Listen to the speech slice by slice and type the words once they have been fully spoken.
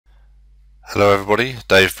Hello everybody,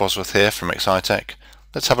 Dave Bosworth here from Excitec.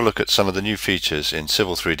 Let's have a look at some of the new features in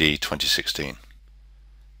Civil 3D 2016.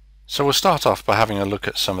 So we'll start off by having a look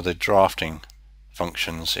at some of the drafting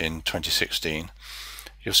functions in 2016.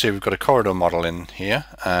 You'll see we've got a corridor model in here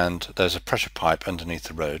and there's a pressure pipe underneath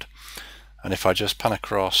the road. And if I just pan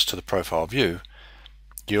across to the profile view,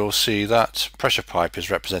 you'll see that pressure pipe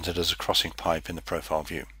is represented as a crossing pipe in the profile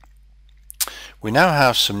view. We now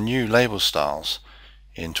have some new label styles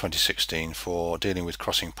in 2016 for dealing with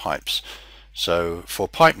crossing pipes. So for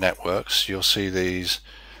pipe networks, you'll see these,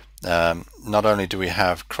 not only do we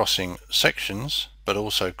have crossing sections but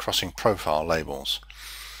also crossing profile labels.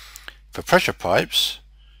 For pressure pipes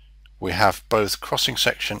we have both crossing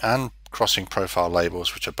section and crossing profile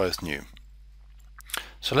labels, which are both new.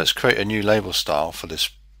 So let's create a new label style for this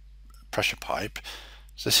pressure pipe.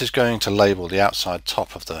 So this is going to label the outside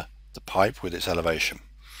top of the pipe with its elevation.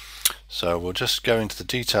 So we'll just go into the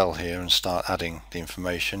detail here and start adding the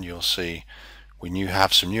information. You'll see we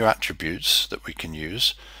have some new attributes that we can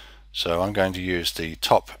use. So I'm going to use the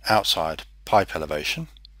top outside pipe elevation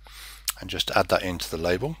and just add that into the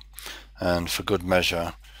label, and for good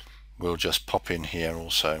measure we'll just pop in here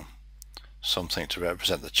also something to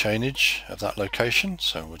represent the chainage of that location.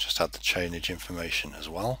 So we'll just add the chainage information as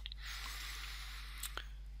well.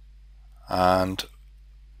 And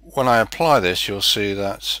when I apply this, you'll see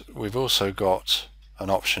that we've also got an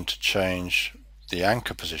option to change the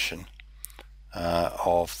anchor position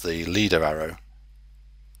of the leader arrow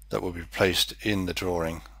that will be placed in the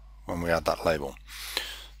drawing when we add that label.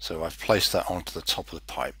 So I've placed that onto the top of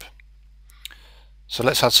the pipe. So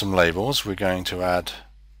let's add some labels. We're going to add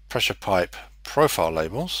pressure pipe profile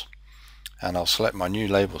labels, and I'll select my new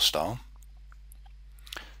label style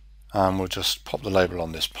and we'll just pop the label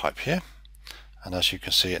on this pipe here. And as you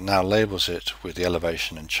can see, it now labels it with the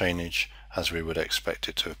elevation and chainage as we would expect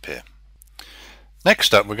it to appear.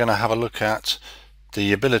 Next up, we're going to have a look at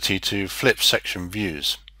the ability to flip section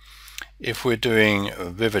views. If we're doing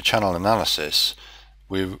Revit channel analysis,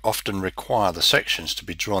 we often require the sections to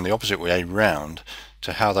be drawn the opposite way round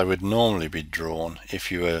to how they would normally be drawn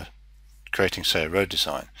if you were creating, say, a road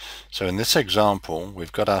design. So in this example,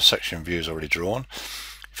 we've got our section views already drawn.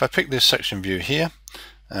 If I pick this section view here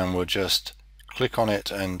and we'll just click on it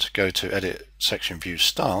and go to edit section view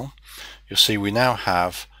style, you'll see we now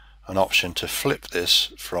have an option to flip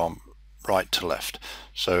this from right to left.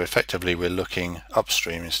 So effectively we're looking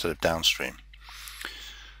upstream instead of downstream.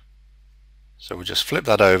 So we'll just flip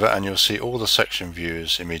that over and you'll see all the section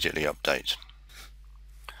views immediately update.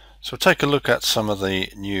 So we'll take a look at some of the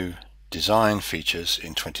new design features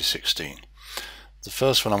in 2016. The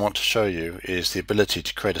first one I want to show you is the ability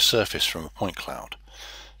to create a surface from a point cloud.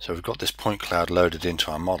 So we've got this point cloud loaded into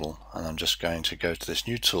our model, and I'm just going to go to this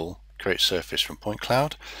new tool, create surface from point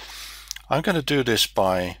cloud. I'm going to do this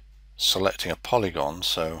by selecting a polygon,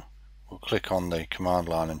 so we'll click on the command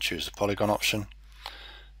line and choose the polygon option,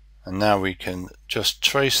 and now we can just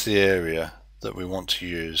trace the area that we want to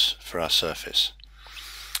use for our surface.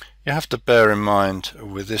 You have to bear in mind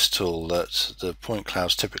with this tool that the point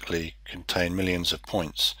clouds typically contain millions of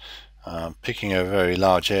points. Picking a very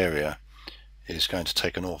large area is going to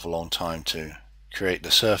take an awful long time to create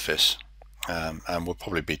the surface, and will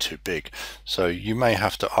probably be too big. So you may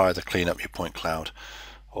have to either clean up your point cloud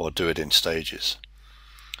or do it in stages.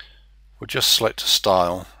 We'll just select a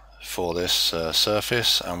style for this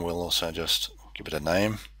surface, and we'll also just give it a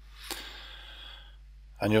name.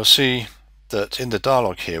 And you'll see that in the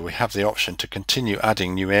dialog here we have the option to continue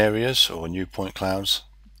adding new areas or new point clouds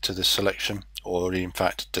to this selection, or in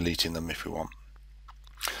fact deleting them if we want.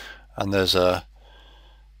 And there's a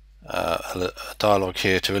dialog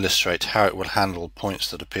here to illustrate how it will handle points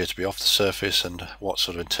that appear to be off the surface and what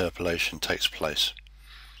sort of interpolation takes place.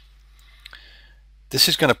 This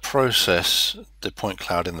is going to process the point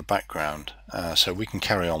cloud in the background, so we can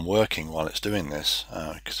carry on working while it's doing this,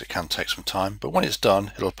 because it can take some time, but when it's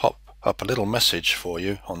done it'll pop up a little message for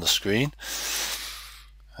you on the screen,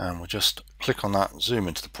 and we'll just click on that, zoom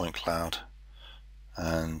into the point cloud,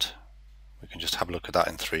 and we can just have a look at that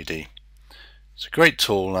in 3D. It's a great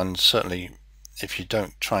tool, and certainly if you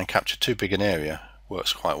don't try and capture too big an area,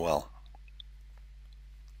 works quite well.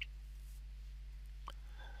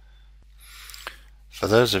 For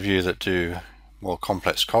those of you that do more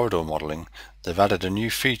complex corridor modeling, they've added a new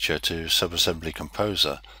feature to Subassembly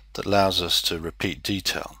Composer that allows us to repeat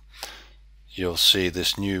detail. You'll see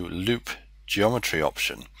this new loop geometry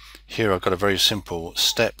option. Here I've got a very simple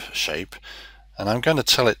step shape, and I'm going to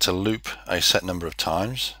tell it to loop a set number of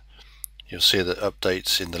times. You'll see that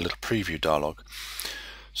updates in the little preview dialog.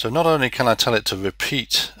 So not only can I tell it to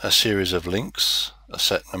repeat a series of links a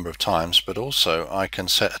set number of times, but also I can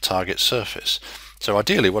set a target surface. So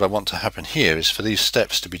ideally what I want to happen here is for these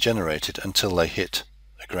steps to be generated until they hit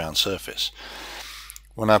a ground surface.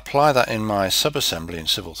 When I apply that in my subassembly in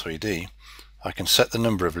Civil 3D, I can set the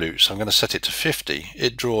number of loops. I'm going to set it to 50.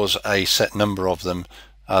 It draws a set number of them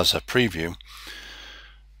as a preview,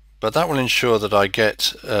 but that will ensure that I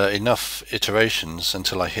get enough iterations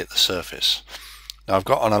until I hit the surface. Now I've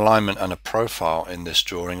got an alignment and a profile in this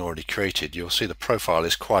drawing already created. You'll see the profile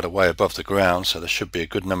is quite a way above the ground, so there should be a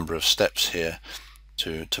good number of steps here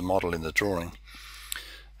to model in the drawing.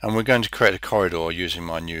 And we're going to create a corridor using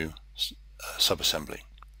my new subassembly.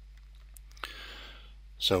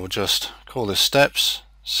 So we'll just call this steps,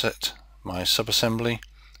 set my subassembly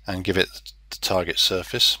and give it the target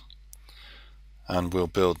surface, and we'll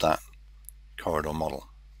build that corridor model.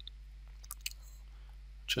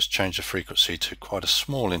 Just change the frequency to quite a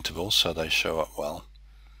small interval so they show up well,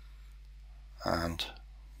 and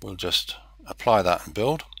we'll just apply that and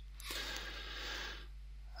build.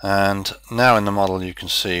 And now in the model you can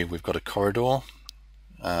see we've got a corridor,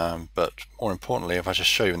 but more importantly, if I just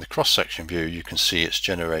show you in the cross-section view, you can see it's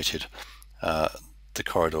generated the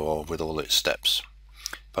corridor with all its steps.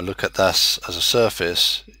 If I look at this as a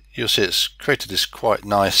surface, you'll see it's created this quite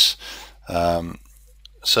nice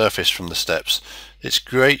surface from the steps. It's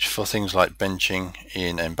great for things like benching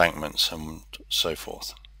in embankments and so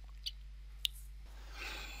forth.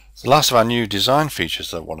 The last of our new design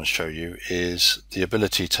features that I want to show you is the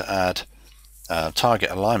ability to add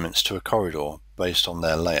target alignments to a corridor based on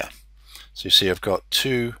their layer. So you see I've got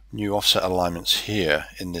two new offset alignments here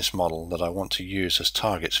in this model that I want to use as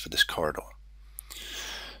targets for this corridor.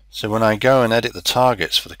 So when I go and edit the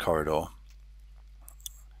targets for the corridor,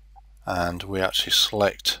 and we actually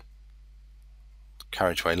select the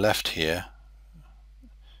carriageway left here,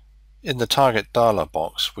 in the target dialog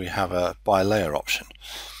box we have a by layer option.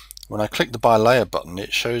 When I click the by layer button,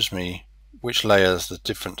 it shows me which layers the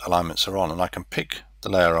different alignments are on, and I can pick the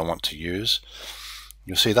layer I want to use.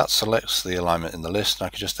 You'll see that selects the alignment in the list, and I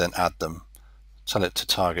can just then add them, tell it to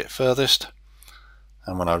target furthest,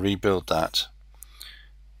 and when I rebuild that,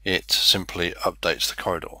 it simply updates the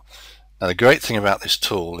corridor. Now the great thing about this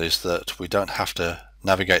tool is that we don't have to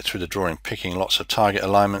navigate through the drawing picking lots of target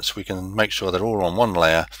alignments. We can make sure they're all on one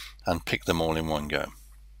layer and pick them all in one go.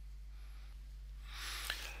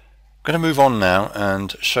 I'm going to move on now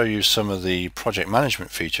and show you some of the project management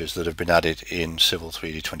features that have been added in Civil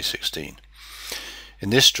 3D 2016. In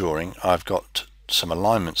this drawing I've got some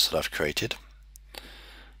alignments that I've created,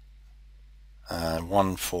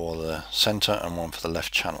 one for the center and one for the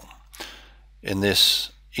left channel. In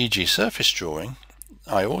this EG surface drawing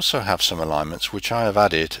I also have some alignments which I have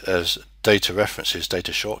added as data references,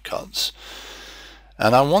 data shortcuts,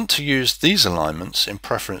 and I want to use these alignments in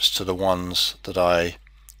preference to the ones that I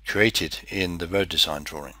created in the road design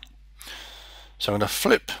drawing. So I'm going to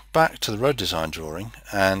flip back to the road design drawing,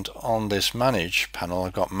 and on this manage panel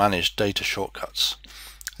I've got manage data shortcuts.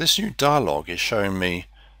 This new dialog is showing me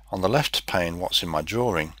on the left pane what's in my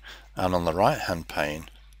drawing, and on the right hand pane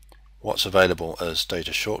what's available as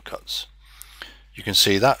data shortcuts. You can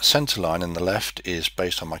see that center line in the left is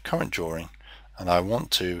based on my current drawing, and I want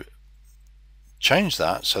to change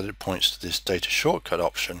that so that it points to this data shortcut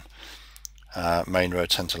option, main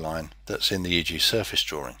road center line, that's in the EG surface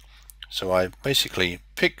drawing. So I basically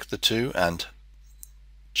pick the two and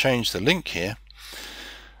change the link here,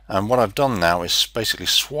 and what I've done now is basically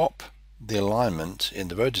swap the alignment in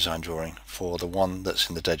the road design drawing for the one that's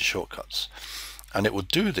in the data shortcuts, and it will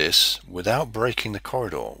do this without breaking the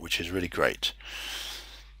corridor, which is really great.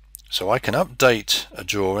 So I can update a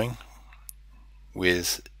drawing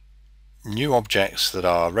with new objects that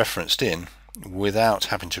are referenced in without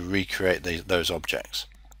having to recreate those objects.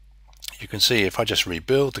 You can see if I just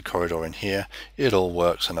rebuild the corridor in here, it all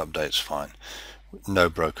works and updates fine, no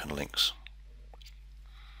broken links.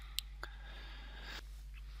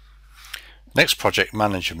 Next project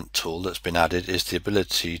management tool that's been added is the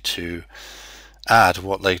ability to add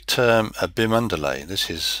what they term a BIM Underlay. This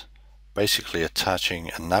is basically attaching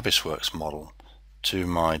a Navisworks model to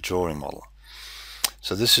my drawing model.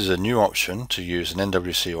 So this is a new option to use an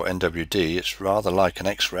NWC or NWD. It's rather like an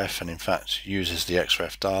XREF, and in fact uses the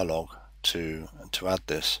XREF dialog to add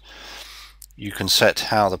this. You can set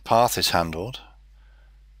how the path is handled,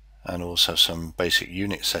 and also some basic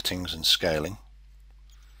unit settings and scaling.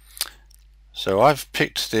 So I've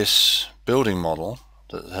picked this building model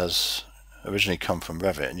that has originally come from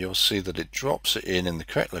Revit, and you'll see that it drops it in the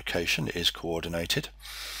correct location. It is coordinated,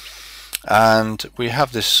 and we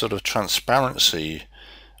have this sort of transparency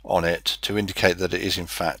on it to indicate that it is in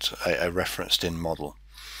fact a referenced in model.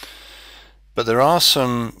 But there are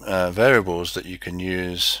some variables that you can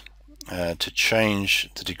use to change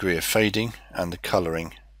the degree of fading and the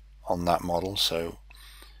coloring on that model. So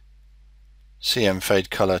CM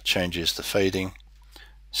fade color changes the fading,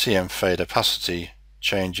 CM fade opacity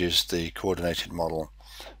changes the coordinated model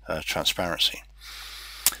transparency.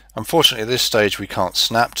 Unfortunately, at this stage we can't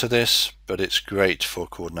snap to this, but it's great for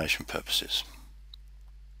coordination purposes.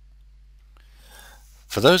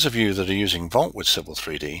 For those of you that are using Vault with Civil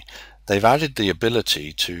 3D, they've added the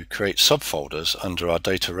ability to create subfolders under our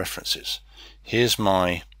data references. Here's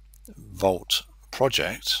my Vault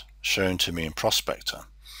project shown to me in Prospector,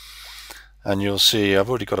 and you'll see I've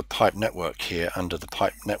already got a pipe network here under the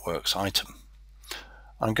pipe networks item.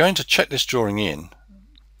 I'm going to check this drawing in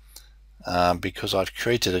because I've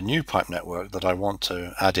created a new pipe network that I want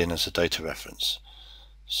to add in as a data reference.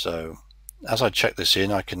 So as I check this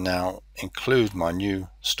in, I can now include my new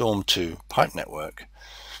Storm 2 pipe network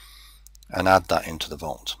and add that into the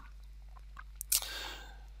Vault.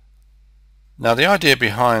 Now the idea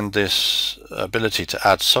behind this ability to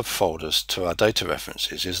add subfolders to our data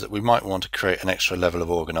references is that we might want to create an extra level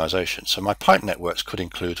of organization. So my pipe networks could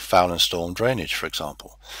include foul and storm drainage, for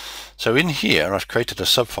example. So in here I've created a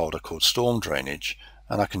subfolder called storm drainage,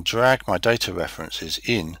 and I can drag my data references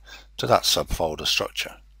in to that subfolder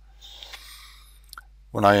structure.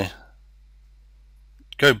 When I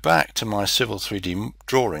go back to my Civil 3D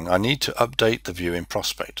drawing, I need to update the view in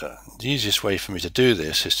Prospector. The easiest way for me to do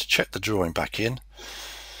this is to check the drawing back in.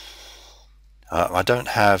 I don't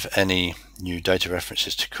have any new data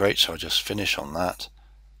references to create, so I'll just finish on that.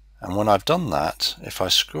 And when I've done that, if I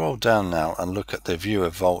scroll down now and look at the view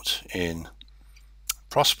of Vault in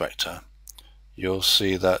Prospector, you'll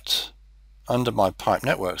see that under my pipe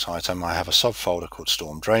networks item I have a subfolder called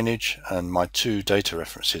storm drainage, and my two data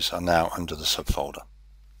references are now under the subfolder.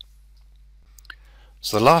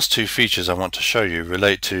 So the last two features I want to show you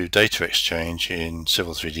relate to data exchange in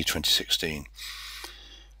Civil 3D 2016.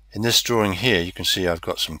 In this drawing here you can see I've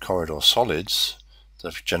got some corridor solids that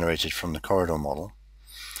I've generated from the corridor model.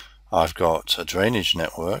 I've got a drainage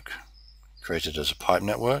network created as a pipe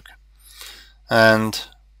network, and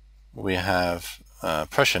we have a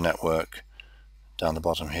pressure network down the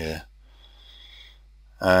bottom here.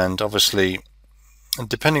 And obviously,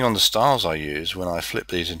 depending on the styles I use, when I flip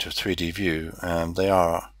these into a 3D view, they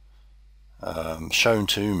are shown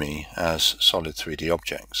to me as solid 3D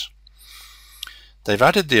objects. They've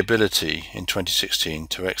added the ability in 2016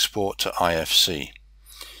 to export to IFC.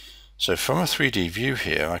 So from a 3D view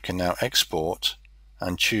here, I can now export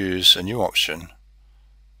and choose a new option,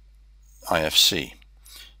 IFC.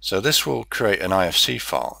 So this will create an IFC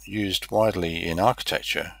file used widely in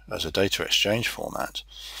architecture as a data exchange format.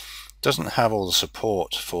 It doesn't have all the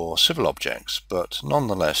support for civil objects, but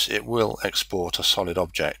nonetheless it will export a solid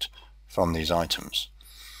object from these items.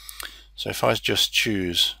 So if I just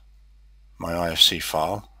choose my IFC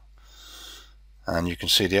file, and you can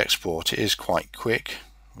see the export is quite quick.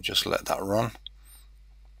 We'll just let that run.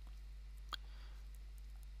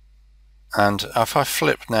 And if I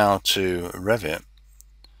flip now to Revit,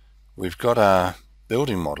 we've got our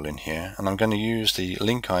building model in here, and I'm going to use the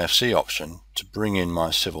link IFC option to bring in my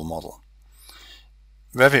civil model.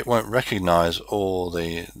 Revit won't recognize all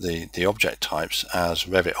the object types as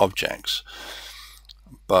Revit objects,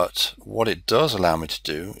 but what it does allow me to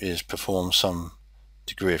do is perform some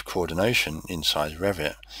degree of coordination inside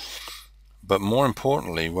Revit. But more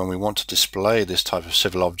importantly, when we want to display this type of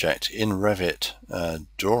civil object in Revit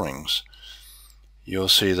drawings, you'll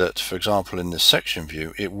see that, for example, in this section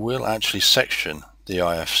view, it will actually section the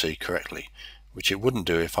IFC correctly, which it wouldn't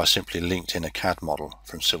do if I simply linked in a CAD model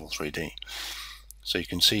from Civil 3D. So you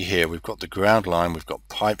can see here we've got the ground line, we've got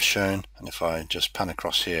pipes shown, and if I just pan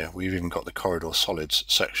across here, we've even got the corridor solids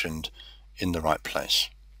sectioned in the right place.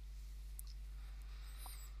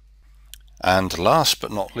 And last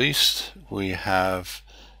but not least, we have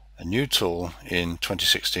a new tool in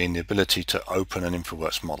 2016, the ability to open an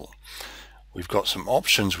InfraWorks model. We've got some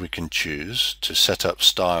options we can choose to set up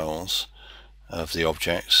styles of the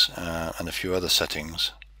objects and a few other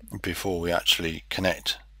settings before we actually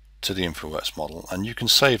connect to the InfraWorks model, and you can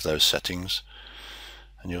save those settings,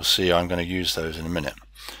 and you'll see I'm going to use those in a minute.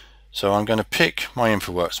 So I'm going to pick my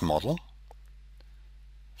InfraWorks model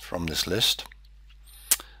from this list.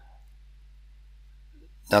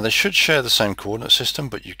 Now they should share the same coordinate system,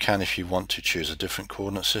 but you can, if you want to, choose a different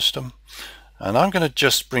coordinate system. And I'm going to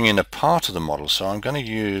just bring in a part of the model, so I'm going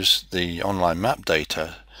to use the online map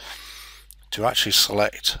data to actually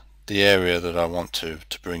select the area that I want to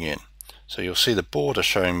bring in. So you'll see the border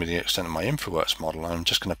showing me the extent of my InfraWorks model, and I'm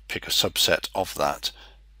just going to pick a subset of that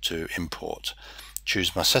to import.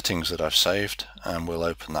 choose my settings that I've saved, and we'll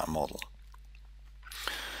open that model.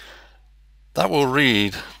 That will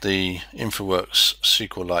read the InfraWorks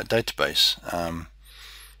SQLite database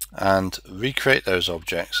and recreate those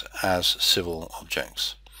objects as civil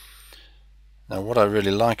objects. Now what I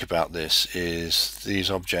really like about this is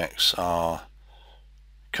these objects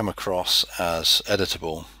come across as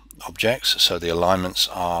editable objects, so the alignments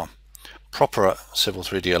are proper Civil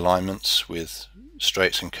 3D alignments with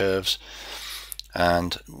straights and curves,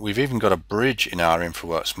 and we've even got a bridge in our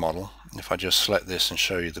InfraWorks model. If I just select this and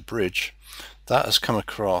show you the bridge, that has come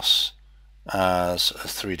across as a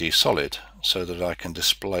 3D solid so that I can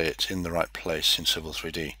display it in the right place in Civil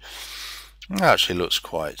 3D. It actually looks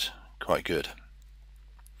quite good.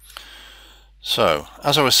 So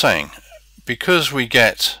as I was saying, because we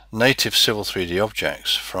get native Civil 3D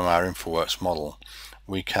objects from our InfraWorks model,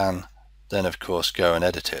 we can then of course go and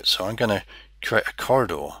edit it. So I'm going to create a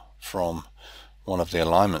corridor from one of the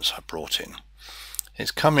alignments I brought in.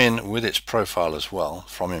 It's come in with its profile as well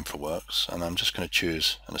from InfraWorks, and I'm just going to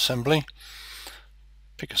choose an assembly,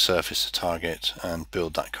 pick a surface to target, and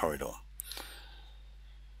build that corridor.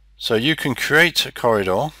 So you can create a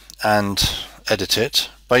corridor and edit it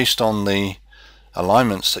based on the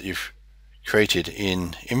alignments that you've created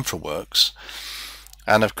in InfraWorks,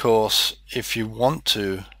 and of course if you want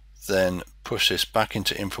to then push this back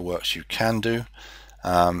into InfraWorks, you can do.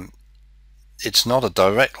 It's not a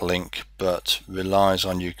direct link, but relies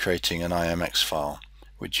on you creating an IMX file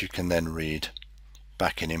which you can then read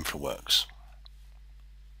back in InfraWorks.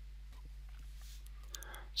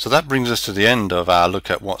 So that brings us to the end of our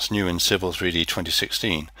look at what's new in Civil 3D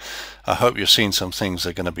 2016. I hope you've seen some things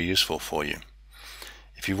that are going to be useful for you.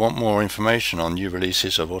 If you want more information on new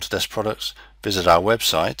releases of Autodesk products, visit our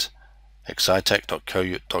website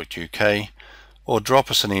excitech.co.uk or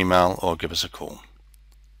drop us an email or give us a call.